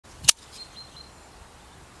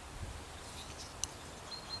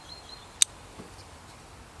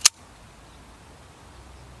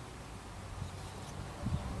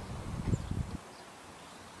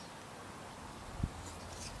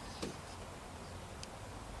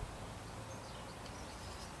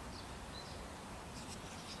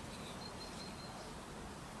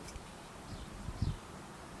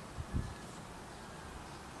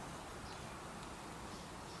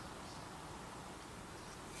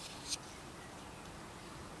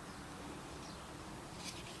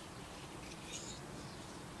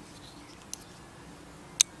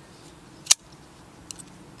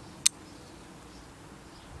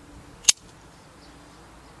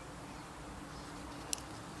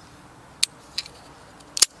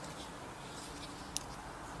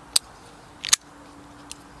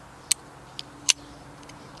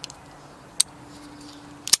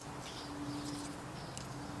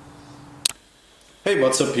Hey,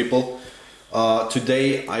 what's up people?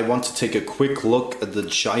 Today I want to take a quick look at the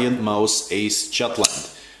Giant Mouse Ace Jutland.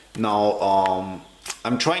 Now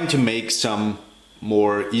I'm trying to make some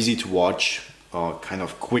more easy to watch, kind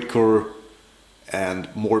of quicker and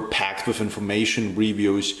more packed with information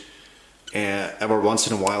reviews. And every once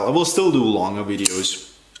in a while I will still do longer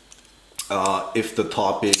videos if the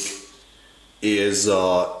topic is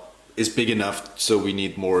big enough, so we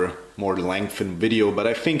need more length in video, but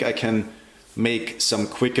I think I can make some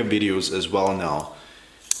quicker videos as well now.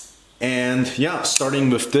 And yeah, starting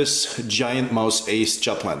with this Giant Mouse Ace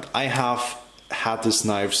Jutland. I have had this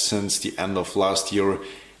knife since the end of last year,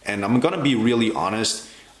 and I'm gonna be really honest,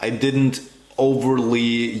 I didn't overly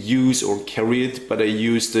use or carry it, but I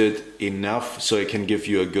used it enough so I can give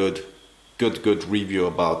you a good review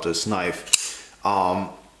about this knife.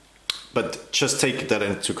 But just take that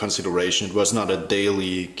into consideration. It was not a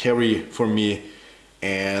daily carry for me,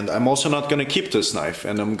 and I'm also not gonna keep this knife,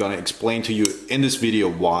 and I'm gonna explain to you in this video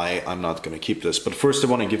why I'm not gonna keep this. But first I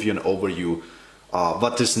want to give you an overview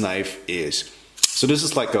what this knife is. So this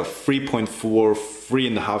is like a 3.4,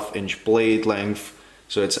 3.5 inch blade length,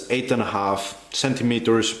 so it's 8.5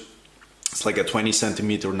 centimeters. It's like a 20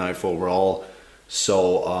 centimeter knife overall.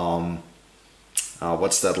 So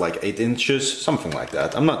what's that, like 8 inches, something like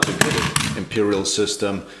that. I'm not too good at imperial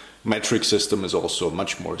system. Metric system is also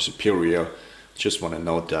much more superior. Just want to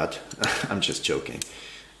note that. I'm just joking.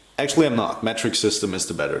 Actually, I'm not. Metric system is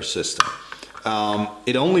the better system.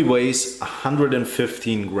 It only weighs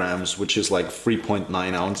 115 grams, which is like 3.9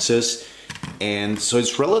 ounces. And so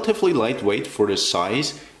it's relatively lightweight for the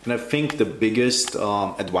size. And I think the biggest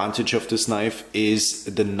advantage of this knife is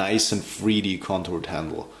the nice and 3D contoured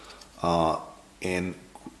handle. In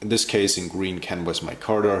this case, in green canvas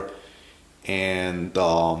micarta. And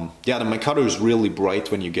yeah, the micarta is really bright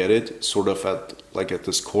when you get it, sort of at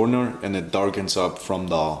this corner, and it darkens up from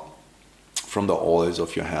the oils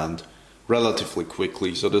of your hand relatively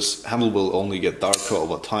quickly. So this handle will only get darker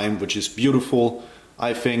over time, which is beautiful.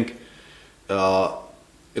 I think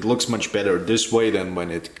it looks much better this way than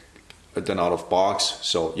out of box.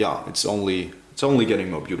 So yeah, it's only getting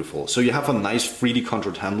more beautiful. So you have a nice 3D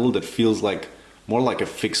contoured handle that feels like more like a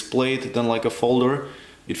fixed blade than like a folder.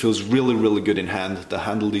 It feels really good in hand. The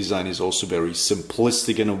handle design is also very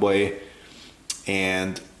simplistic in a way,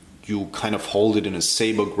 and you kind of hold it in a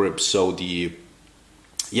saber grip, so you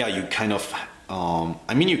kind of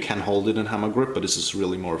I mean, you can hold it in hammer grip, but this is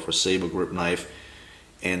really more of a saber grip knife,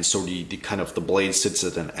 and so the kind of the blade sits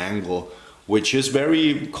at an angle, which is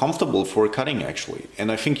very comfortable for cutting actually.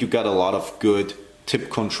 And I think you got a lot of good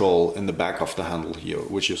tip control in the back of the handle here,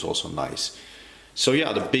 which is also nice. So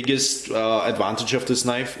yeah, the biggest advantage of this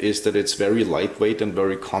knife is that it's very lightweight and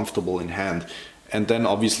very comfortable in hand. And then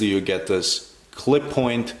obviously you get this clip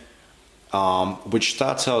point, which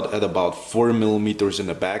starts out at about 4 millimeters in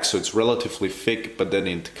the back, so it's relatively thick, but then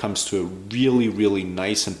it comes to a really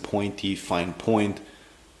nice and pointy, fine point,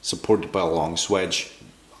 supported by a long swedge.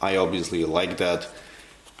 I obviously like that,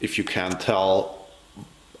 if you can't tell.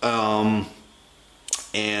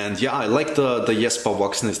 And yeah, I like the Jesper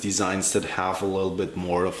Voxnes designs that have a little bit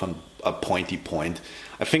more of a pointy point.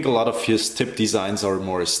 I think a lot of his tip designs are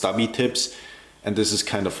more stubby tips, and this is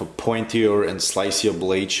kind of a pointier and slicier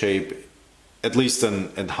blade shape, at least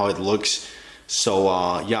in how it looks. So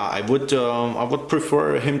yeah, I would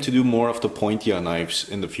prefer him to do more of the pointier knives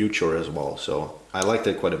in the future as well. So I like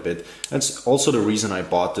that quite a bit. That's also the reason I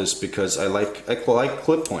bought this, because I like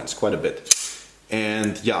clip points quite a bit.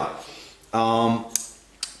 And yeah.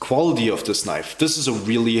 Quality of this knife. This is a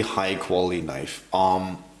really high quality knife.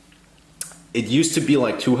 It used to be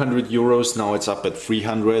like 200 euros, now it's up at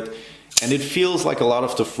 300, and it feels like a lot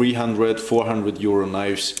of the 300, 400 euro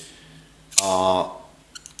knives.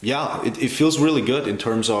 Yeah, it feels really good in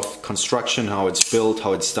terms of construction, how it's built,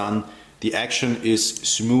 how it's done. The action is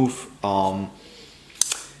smooth.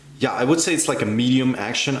 Yeah, I would say it's like a medium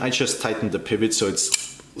action. I just tightened the pivot so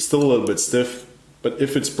it's still a little bit stiff, but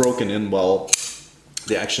if it's broken in well,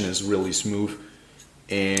 the action is really smooth,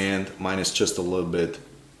 and mine is just a little bit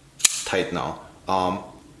tight now.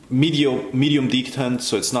 Medium detent,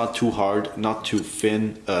 so it's not too hard, not too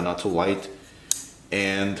thin, not too light.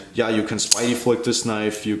 And yeah, you can spidey flick this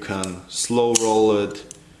knife, you can slow roll it,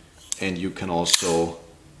 and you can also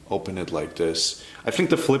open it like this. I think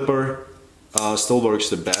the flipper still works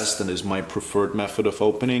the best and is my preferred method of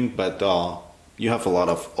opening, but you have a lot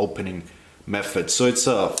of opening methods, so it's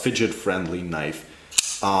a fidget friendly knife.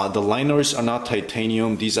 The liners are not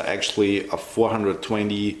titanium. These are actually a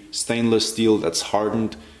 420 stainless steel that's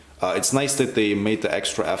hardened. It's nice that they made the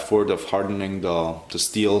extra effort of hardening the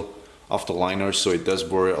steel of the liners, so it does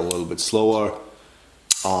wear a little bit slower.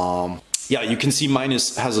 Yeah, you can see mine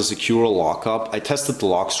has a secure lockup. I tested the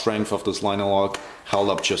lock strength of this liner lock, held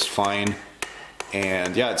up just fine.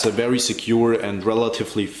 And yeah, it's a very secure and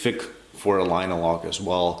relatively thick for a liner lock as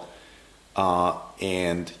well.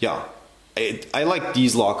 And yeah, I like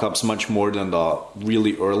these lockups much more than the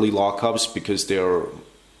really early lockups because they're,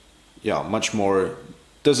 yeah, much more,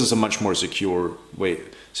 this is a much more secure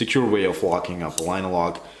way of locking up a liner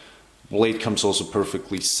lock. Blade comes also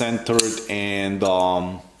perfectly centered, and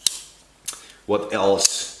what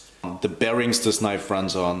else? The bearings this knife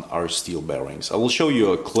runs on are steel bearings. I will show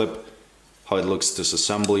you a clip how it looks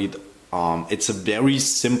disassembled. It's a very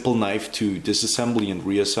simple knife to disassembly and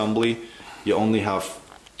reassembly. You only have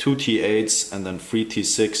 2 T8s and then 3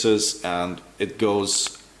 T6s, and it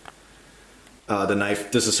goes, the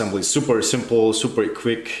knife disassembly is super simple, super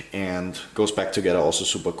quick, and goes back together also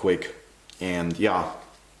super quick. And yeah,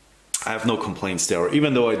 I have no complaints there,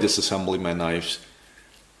 even though I disassemble my knives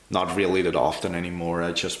not really that often anymore.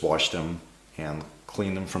 I just wash them and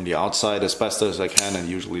clean them from the outside as best as I can, and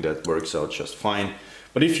usually that works out just fine.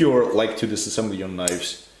 But if you like to disassemble your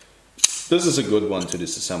knives, this is a good one to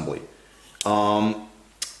disassemble.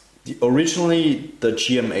 Originally the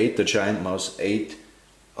GM8, the Giant Mouse 8,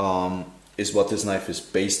 is what this knife is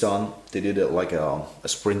based on. They did it like a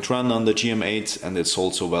sprint run on the GM8, and it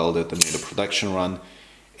sold so well that they made a production run.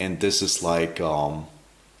 And this is like,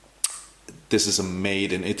 this is a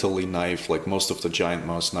made in Italy knife, like most of the Giant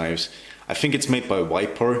Mouse knives. I think it's made by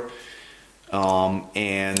Viper.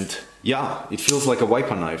 And yeah, it feels like a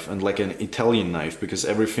Viper knife and like an Italian knife because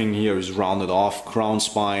everything here is rounded off, crown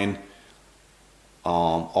spine,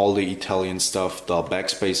 all the Italian stuff. The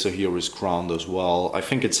backspacer here is crowned as well. I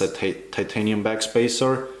think it's a titanium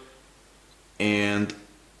backspacer, and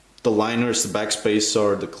the liners, the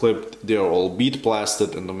backspacer, the clip, they're all bead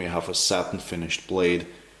blasted, and then we have a satin finished blade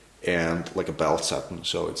and like a belt satin.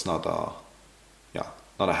 So it's not a, yeah,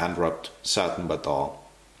 not a hand wrapped satin, but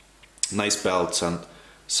nice belts and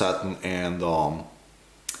satin. And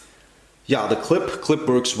yeah, the clip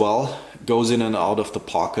works well, goes in and out of the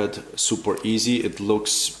pocket super easy. It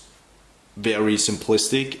looks very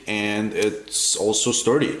simplistic, and it's also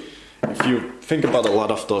sturdy. If you think about a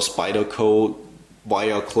lot of those Spyderco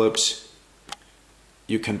wire clips,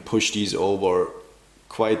 you can push these over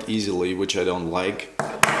quite easily, which I don't like,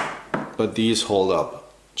 but these hold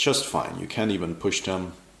up just fine. You can't even push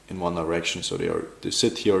them in one direction, so they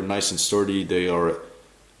sit here nice and sturdy. They are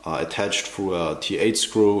attached through a T8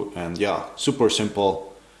 screw, and yeah, super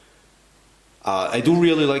simple. I do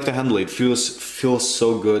really like the handle. It feels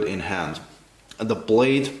so good in hand. And the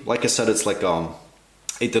blade, like I said, it's like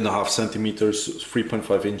 8.5 centimeters,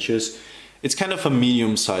 3.5 inches. It's kind of a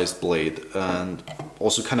medium-sized blade and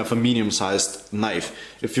also kind of a medium-sized knife.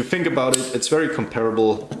 If you think about it, it's very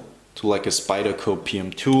comparable to like a Spyderco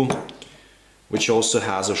PM2, which also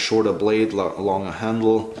has a shorter blade along a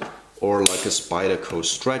handle, or like a Spyderco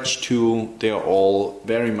Stretch 2. They are all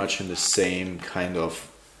very much in the same kind of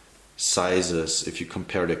sizes. If you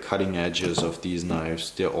compare the cutting edges of these knives,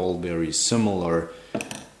 they're all very similar.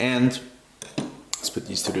 And let's put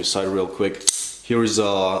these to the side real quick. Here is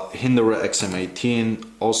a Hinderer XM18,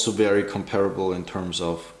 also very comparable in terms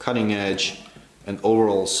of cutting edge and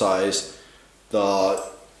overall size. The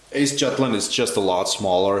Ace Jutland is just a lot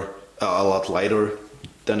smaller, a lot lighter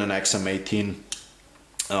than an XM18.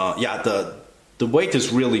 Yeah, the weight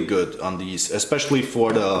is really good on these, especially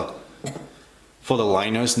for the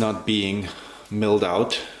liners not being milled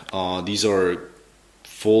out. These are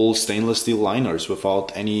full stainless steel liners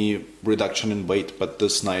without any reduction in weight, but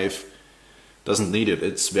this knife doesn't need it.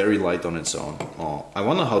 It's very light on its own. I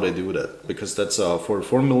wonder how they do that, because that's for a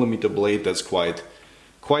 4mm blade, that's quite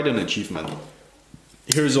an achievement.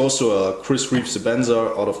 Here's also a Chris Reeve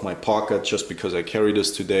Sebenza out of my pocket, just because I carry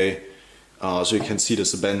this today. So you can see the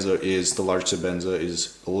large Sebenza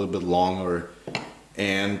is a little bit longer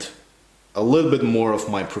and a little bit more of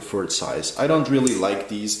my preferred size. I don't really like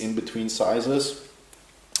these in-between sizes,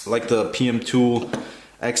 like the PM2,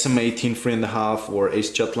 XM18 3.5 or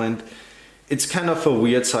Ace Jutland. It's kind of a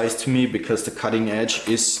weird size to me because the cutting edge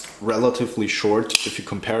is relatively short. If you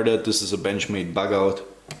compare that, this is a Benchmade bug out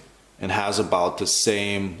and has about the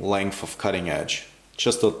same length of cutting edge,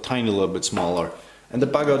 just a tiny little bit smaller. And the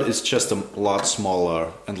bug out is just a lot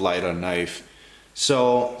smaller and lighter knife.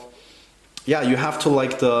 So yeah, you have to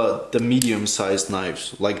like the medium-sized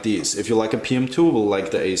knives like these. If you like a PM2, you will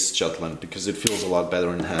like the Ace Jutland because it feels a lot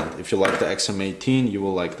better in hand. If you like the XM18, you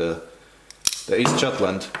will like the Ace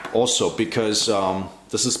Jutland also, because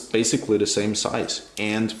this is basically the same size.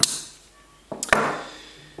 And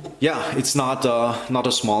yeah, it's not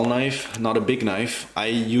a small knife, not a big knife. I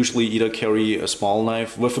usually either carry a small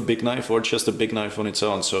knife with a big knife or just a big knife on its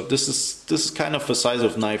own. So this is kind of a size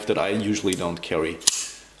of knife that I usually don't carry.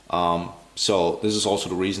 So this is also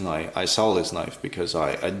the reason I sell this knife, because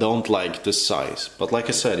I don't like this size. But like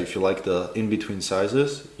I said, if you like the in-between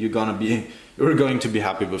sizes, you're going to be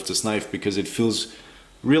happy with this knife because it feels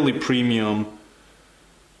really premium.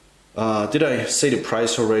 Did I say the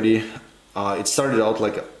price already? It started out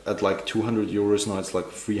at like 200 euros, now it's like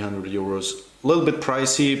 300 euros. A little bit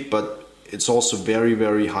pricey, but it's also very,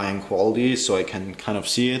 very high in quality, so I can kind of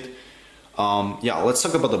see it. Yeah, let's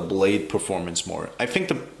talk about the blade performance more. I think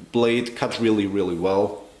the blade cut really, really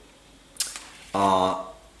well.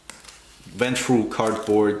 Went through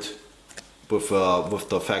cardboard with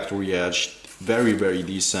the factory edge, very, very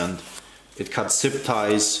decent. It cuts zip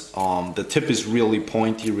ties. The tip is really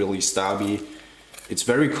pointy, really stabby. It's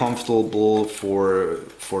very comfortable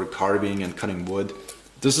for carving and cutting wood.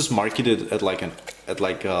 This is marketed as like an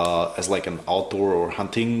outdoor or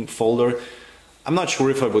hunting folder. I'm not sure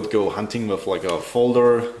if I would go hunting with like a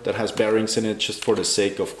folder that has bearings in it just for the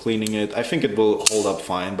sake of cleaning it. I think it will hold up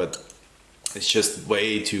fine, but it's just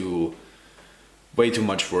way too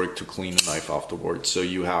much work to clean a knife afterwards. So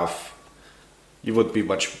you would be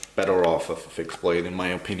much better off with a fixed blade, in my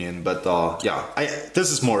opinion. But yeah, this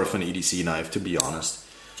is more of an EDC knife, to be honest.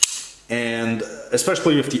 And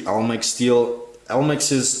especially with the Elmex steel.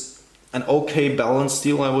 Elmex is an okay balanced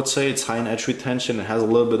steel, I would say. It's high in edge retention, it has a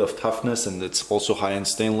little bit of toughness, and it's also high in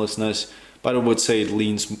stainlessness. But I would say it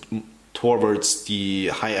leans towards the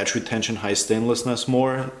high edge retention, high stainlessness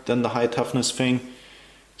more than the high toughness thing.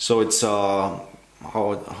 So it's, how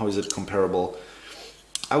is it comparable?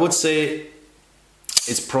 I would say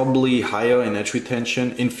it's probably higher in edge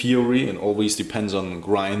retention in theory. It always depends on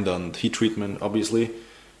grind and heat treatment, obviously.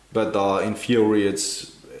 But in theory,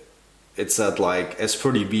 it's at like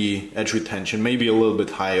S30V edge retention, maybe a little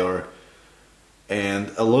bit higher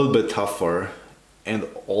and a little bit tougher, and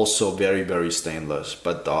also very, very stainless.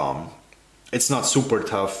 But it's not super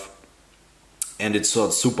tough, and it's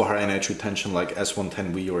not super high in edge retention like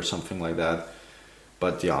S110V or something like that.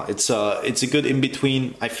 But yeah, it's a good in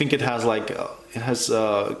between. I think it has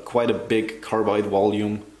quite a big carbide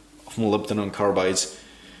volume of molybdenum carbides.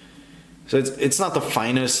 So it's not the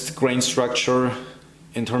finest grain structure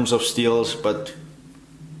in terms of steels, but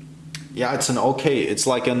yeah, it's an okay. It's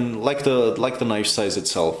like the knife size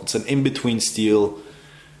itself. It's an in-between steel.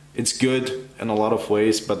 It's good in a lot of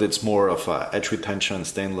ways, but it's more of a edge retention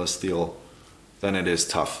stainless steel than it is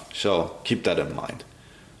tough. So keep that in mind.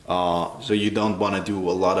 So you don't want to do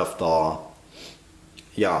a lot of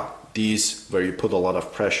these where you put a lot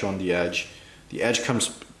of pressure on the edge. The edge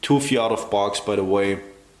comes 2 feet out of box, by the way.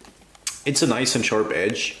 It's a nice and sharp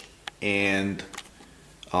edge, and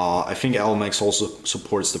I think Elmex also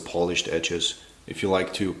supports the polished edges. If you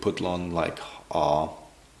like to put on like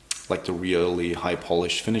the really high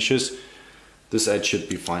polished finishes, this edge should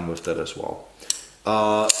be fine with that as well.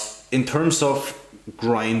 In terms of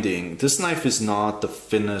grinding, this knife is not the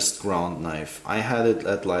thinnest ground knife. I had it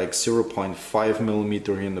at like 0.5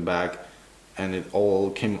 millimeter here in the back, and it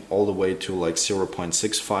all came all the way to like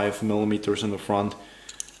 0.65 millimeters in the front.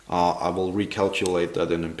 I will recalculate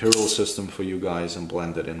that in imperial system for you guys and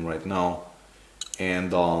blend it in right now.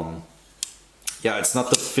 And yeah, it's not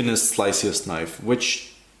the thinnest, sliceiest knife,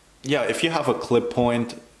 which, yeah, if you have a clip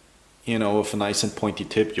point, you know, with a nice and pointy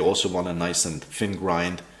tip, you also want a nice and thin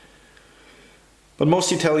grind. But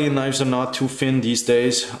most Italian knives are not too thin these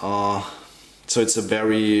days, so it's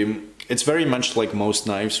very much like most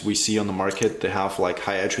knives we see on the market. They have like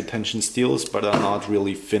high edge retention steels, but are not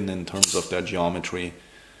really thin in terms of their geometry,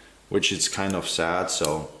 which is kind of sad.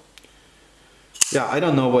 So yeah, I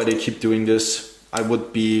don't know why they keep doing this. I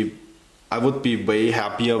would be way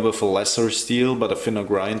happier with a lesser steel but a thinner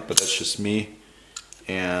grind, but that's just me.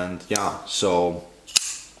 And yeah, so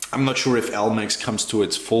I'm not sure if Elmex comes to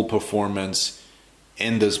its full performance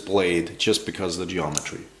in this blade just because of the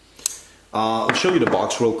geometry. I'll show you the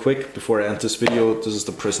box real quick before I end this video. This is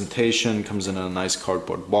the presentation. It comes in a nice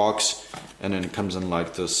cardboard box, and then it comes in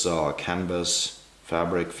like this canvas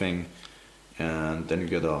fabric thing, and then you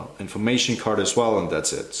get an information card as well, and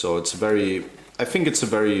that's it. So it's I think it's a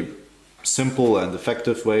very simple and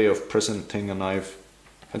effective way of presenting a knife.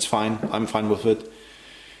 It's fine, I'm fine with it.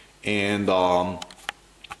 And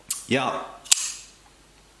yeah,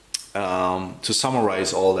 to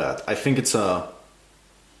summarize all that, I think it's a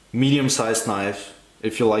medium-sized knife.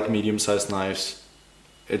 If you like medium-sized knives,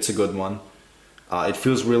 it's a good one. It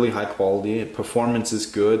feels really high quality. Performance is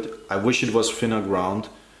good. I wish it was thinner ground.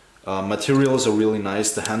 Materials are really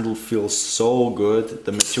nice. The handle feels so good.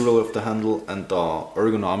 The material of the handle and the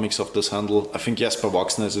ergonomics of this handle. I think Jesper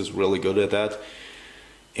Voxnes is really good at that.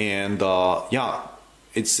 And yeah,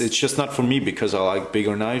 it's just not for me because I like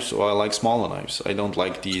bigger knives or I like smaller knives. I don't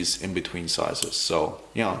like these in between sizes. So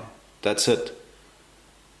yeah, that's it.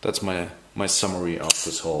 That's my summary of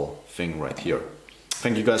this whole thing right here.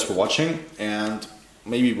 Thank you guys for watching, and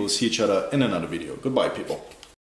maybe we'll see each other in another video. Goodbye, people.